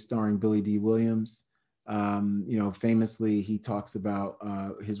 60s, starring Billy D. Williams. Famously, he talks about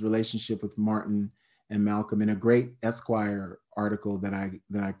his relationship with Martin and Malcolm in a great Esquire article that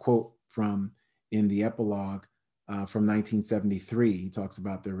I quote from in the epilogue from 1973. He talks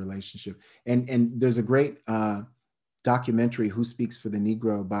about their relationship. And there's a great documentary, Who Speaks for the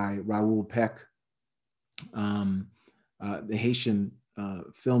Negro, by Raoul Peck, the Haitian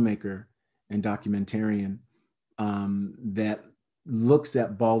filmmaker and documentarian, that looks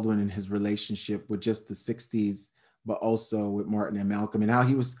at Baldwin and his relationship with just the 60s, but also with Martin and Malcolm, and how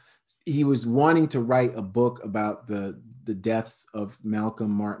he was wanting to write a book about the deaths of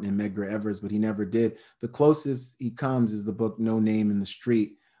Malcolm, Martin, and Medgar Evers, but he never did. The closest he comes is the book No Name in the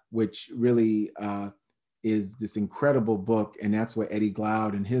Street, which really is this incredible book. And that's what Eddie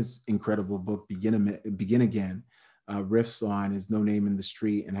Glaude and his incredible book Begin Again riffs on, is No Name in the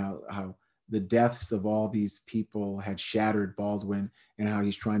Street, and how the deaths of all these people had shattered Baldwin, and how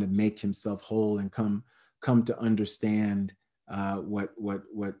he's trying to make himself whole and come to understand what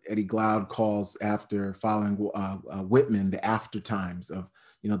Eddie Glaude calls, after following Whitman, the after times of,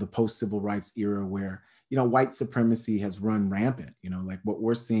 the post-civil rights era, where, white supremacy has run rampant. Like what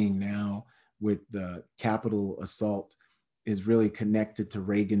we're seeing now with the Capitol assault is really connected to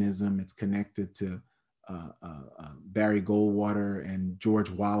Reaganism. It's connected to Barry Goldwater and George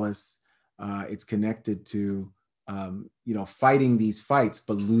Wallace. It's connected to, fighting these fights,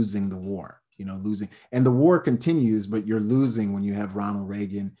 but losing the war. Losing. And the war continues, but you're losing when you have Ronald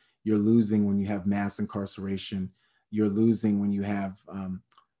Reagan. You're losing when you have mass incarceration. You're losing when you have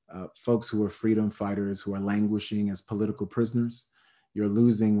folks who are freedom fighters who are languishing as political prisoners. You're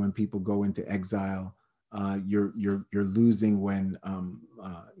losing when people go into exile. You're losing when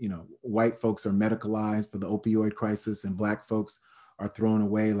white folks are medicalized for the opioid crisis and Black folks are thrown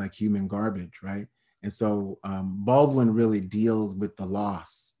away like human garbage, right? And so Baldwin really deals with the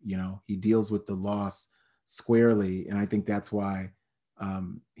loss. He deals with the loss squarely, and I think that's why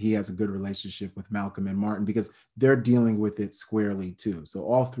he has a good relationship with Malcolm and Martin, because they're dealing with it squarely too. So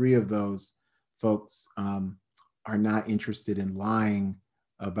all three of those folks are not interested in lying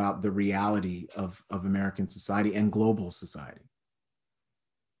about the reality of American society and global society.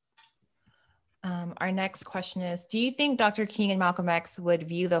 Our next question is, do you think Dr. King and Malcolm X would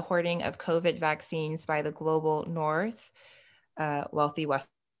view the hoarding of COVID vaccines by the global North, wealthy Western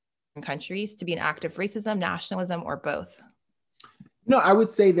countries, to be an act of racism, nationalism, or both? No, I would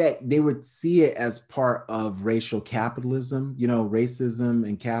say that they would see it as part of racial capitalism, racism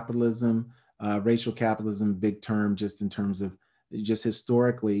and capitalism, racial capitalism, big term, just in terms of just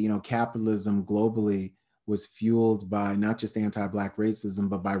historically, capitalism globally was fueled by not just anti-Black racism,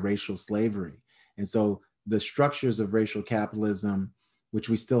 but by racial slavery. And so the structures of racial capitalism, which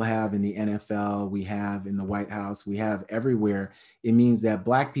we still have in the NFL, we have in the White House, we have everywhere, it means that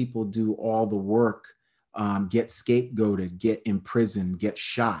Black people do all the work, get scapegoated, get imprisoned, get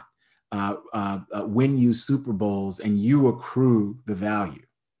shot, win you Super Bowls, and you accrue the value.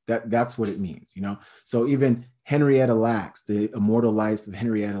 That's what it means, So even Henrietta Lacks, the immortal life of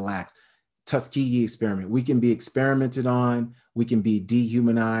Henrietta Lacks, Tuskegee experiment, we can be experimented on, we can be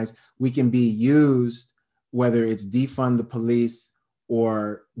dehumanized, we can be used, whether it's defund the police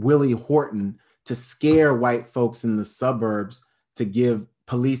or Willie Horton, to scare white folks in the suburbs to give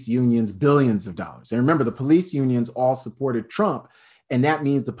police unions billions of dollars. And remember, the police unions all supported Trump, and that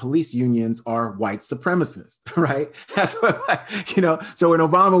means the police unions are white supremacists, right? That's what, so when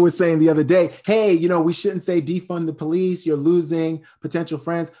Obama was saying the other day, hey, we shouldn't say defund the police, you're losing potential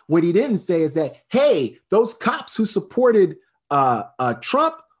friends. What he didn't say is that, hey, those cops who supported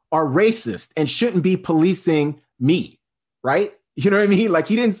Trump are racist and shouldn't be policing me, right? You know what I mean? Like,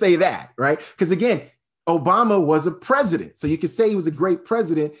 he didn't say that, right? Because again, Obama was a president. So you could say he was a great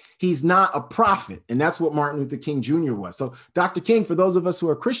president. He's not a prophet. And that's what Martin Luther King Jr. was. So Dr. King, for those of us who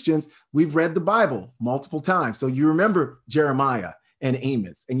are Christians, we've read the Bible multiple times. So you remember Jeremiah and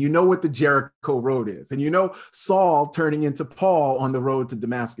Amos, and you know what the Jericho Road is, and Saul turning into Paul on the road to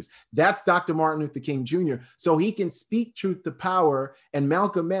Damascus. That's Dr. Martin Luther King Jr. So he can speak truth to power, and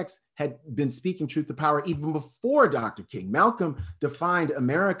Malcolm X had been speaking truth to power even before Dr. King. Malcolm defined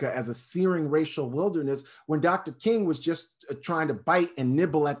America as a searing racial wilderness when Dr. King was just trying to bite and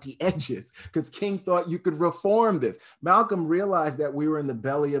nibble at the edges, because King thought you could reform this. Malcolm realized that we were in the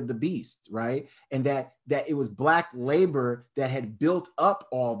belly of the beast, right? And that it was Black labor that had built up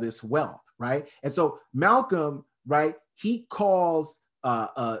all this wealth, right? And so Malcolm, right, he calls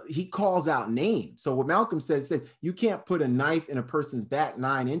out names. So what Malcolm says, you can't put a knife in a person's back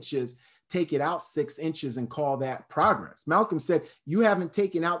 9 inches, take it out 6 inches and call that progress. Malcolm said, you haven't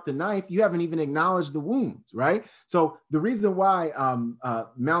taken out the knife, you haven't even acknowledged the wounds, right? So the reason why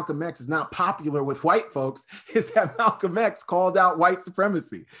Malcolm X is not popular with white folks is that Malcolm X called out white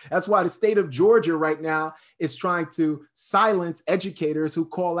supremacy. That's why the state of Georgia right now is trying to silence educators who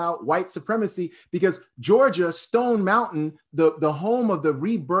call out white supremacy, because Georgia, Stone Mountain, the home of the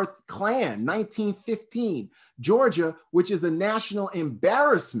Rebirth Klan, 1915, Georgia, which is a national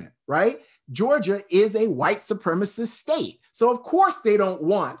embarrassment, right? Georgia is a white supremacist state. So of course they don't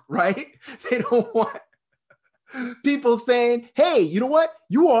want, right? They don't want people saying, hey, you know what?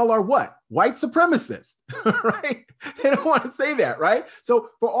 You all are what? White supremacists, right? They don't want to say that, right? So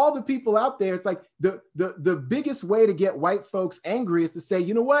for all the people out there, it's like the biggest way to get white folks angry is to say,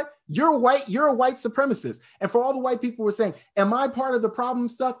 you know what? You're white, you're a white supremacist. And for all the white people who are saying, am I part of the problem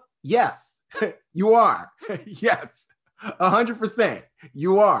stuff? Yes, you are. Yes, 100%.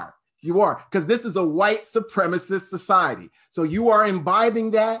 You are. You are, because this is a white supremacist society. So you are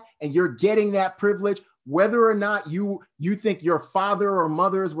imbibing that and you're getting that privilege whether or not you think your father or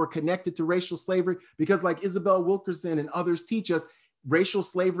mothers were connected to racial slavery, because like Isabel Wilkerson and others teach us, racial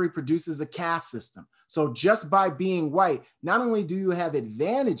slavery produces a caste system. So just by being white, not only do you have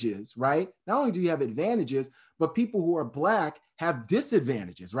advantages, right? Not only do you have advantages, but people who are Black have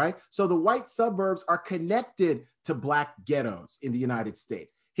disadvantages, right? So the white suburbs are connected to Black ghettos in the United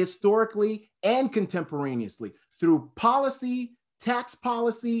States, historically and contemporaneously, through policy, tax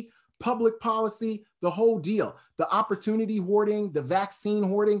policy, public policy, the whole deal. The opportunity hoarding, the vaccine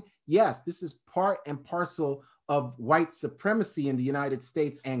hoarding, yes, this is part and parcel of white supremacy in the United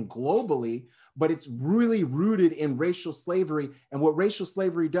States and globally, but it's really rooted in racial slavery. And what racial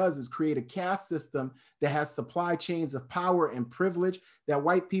slavery does is create a caste system that has supply chains of power and privilege that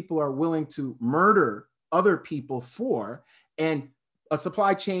white people are willing to murder other people for, and a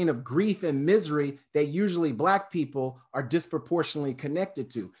supply chain of grief and misery that usually Black people are disproportionately connected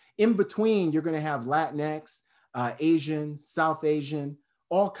to. In between, you're going to have Latinx, Asian, South Asian,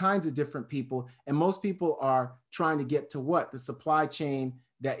 all kinds of different people. And most people are trying to get to what? The supply chain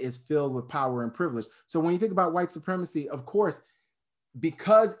that is filled with power and privilege. So when you think about white supremacy, of course,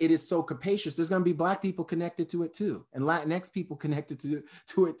 because it is so capacious, there's going to be Black people connected to it too, and Latinx people connected to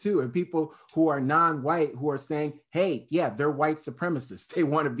it too, and people who are non-white who are saying, hey, yeah, they're white supremacists. They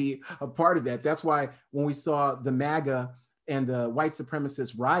want to be a part of that. That's why when we saw the MAGA and the white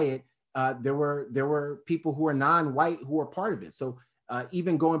supremacist riot, there were people who are non-white who were part of it. So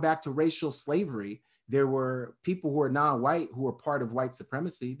even going back to racial slavery, there were people who are non-white who were part of white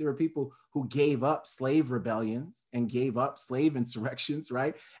supremacy. There were people who gave up slave rebellions and gave up slave insurrections,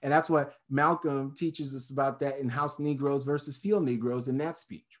 right? And that's what Malcolm teaches us about that in House Negroes versus Field Negroes in that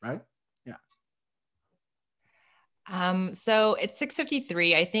speech, right? Yeah. So it's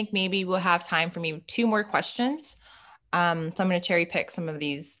 6:53. I think maybe we'll have time for maybe 2 more questions. So I'm going to cherry pick some of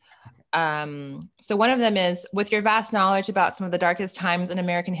these. So one of them is, with your vast knowledge about some of the darkest times in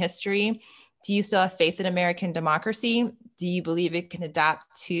American history, do you still have faith in American democracy? Do you believe it can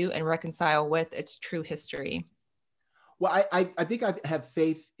adapt to and reconcile with its true history? Well, I think I have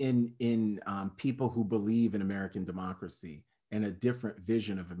faith in people who believe in American democracy and a different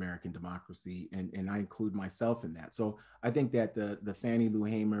vision of American democracy, and I include myself in that. So I think that the Fannie Lou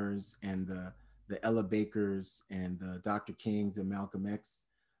Hamers and the Ella Bakers and the Dr. Kings and Malcolm X,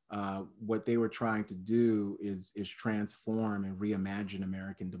 what they were trying to do is transform and reimagine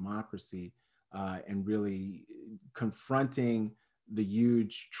American democracy, and really confronting the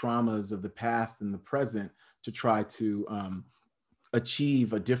huge traumas of the past and the present to try to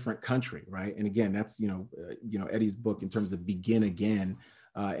achieve a different country, right? And again, that's Eddie's book in terms of Begin Again,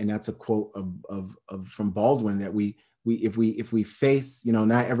 and that's a quote of from Baldwin, that if we face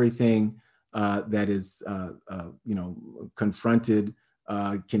not everything that is confronted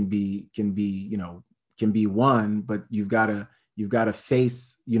can be won, but you've got to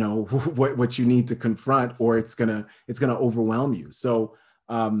face what you need to confront, or it's gonna overwhelm you. So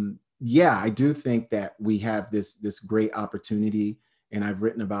yeah, I do think that we have this great opportunity, and I've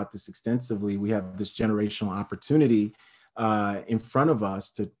written about this extensively. We have this generational opportunity in front of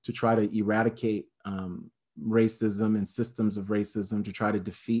us to try to eradicate racism and systems of racism, to try to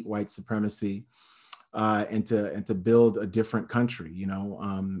defeat white supremacy, and to build a different country.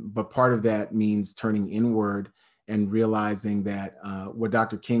 But part of that means turning inward and realizing that what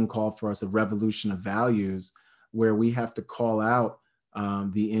Dr. King called for us, a revolution of values, where we have to call out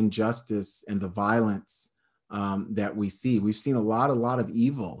the injustice and the violence that we see. We've seen a lot of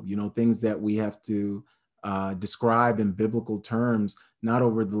evil, things that we have to describe in biblical terms, not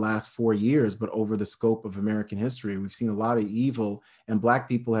over the last 4 years, but over the scope of American history. We've seen a lot of evil, and Black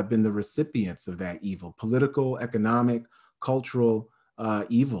people have been the recipients of that evil: political, economic, cultural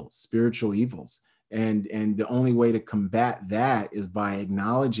evils, spiritual evils. And the only way to combat that is by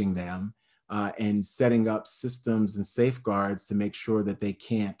acknowledging them and setting up systems and safeguards to make sure that they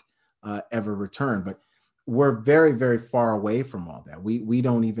can't ever return. But we're very, very far away from all that. We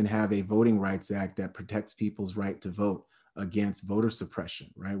don't even have a Voting Rights Act that protects people's right to vote against voter suppression,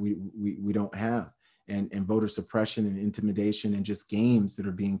 right? We don't have, and voter suppression and intimidation and just games that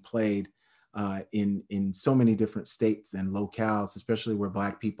are being played in so many different states and locales, especially where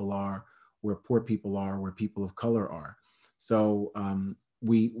Black people are, where poor people are, where people of color are. So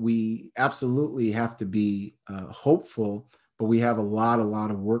we absolutely have to be hopeful, but we have a lot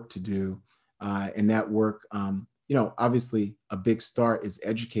of work to do. And that work, obviously a big start is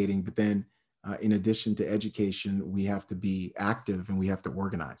educating, but then in addition to education, we have to be active and we have to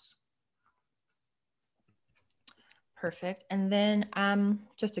organize. Perfect. And then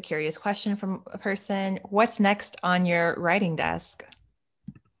just a curious question from a person: what's next on your writing desk?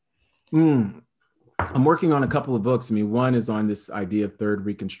 I I'm working on a couple of books. I mean, one is on this idea of third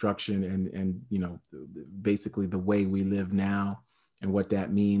Reconstruction and you know, basically the way we live now and what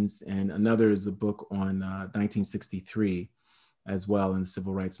that means. And another is a book on 1963 as well in the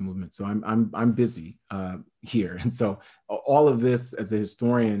civil rights movement. So I'm busy here. And so all of this as a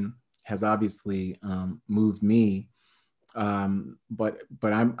historian has obviously moved me. But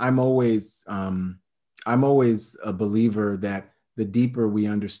I'm always a believer that the deeper we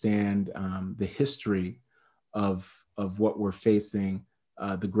understand the history of what we're facing,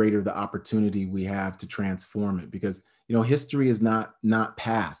 the greater the opportunity we have to transform it. Because, you know, history is not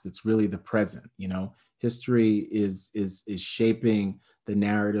past; it's really the present. You know, history is shaping the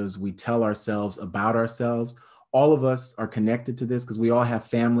narratives we tell ourselves about ourselves. All of us are connected to this because we all have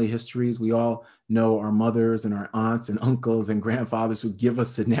family histories. We all know our mothers and our aunts and uncles and grandfathers who give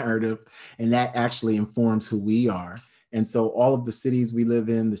us a narrative, and that actually informs who we are. And so all of the cities we live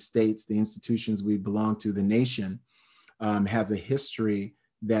in, the states, the institutions we belong to, the nation has a history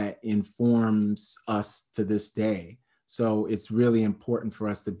that informs us to this day. So it's really important for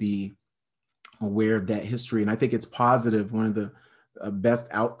us to be aware of that history. And I think it's positive. One of the best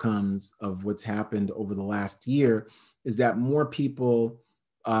outcomes of what's happened over the last year is that more people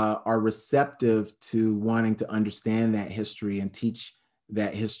are receptive to wanting to understand that history and teach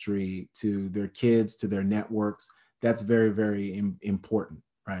that history to their kids, to their networks. That's very, very important,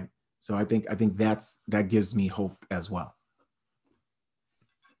 right? So I think that gives me hope as well.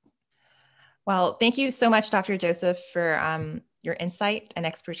 Well, thank you so much, Dr. Joseph, for your insight and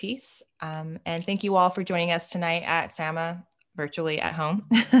expertise. And thank you all for joining us tonight at SAMA, virtually at home.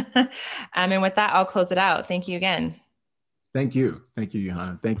 And with that, I'll close it out. Thank you again. Thank you. Thank you,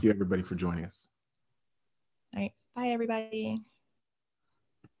 Johanna. Thank you, everybody, for joining us. All right. Bye, everybody.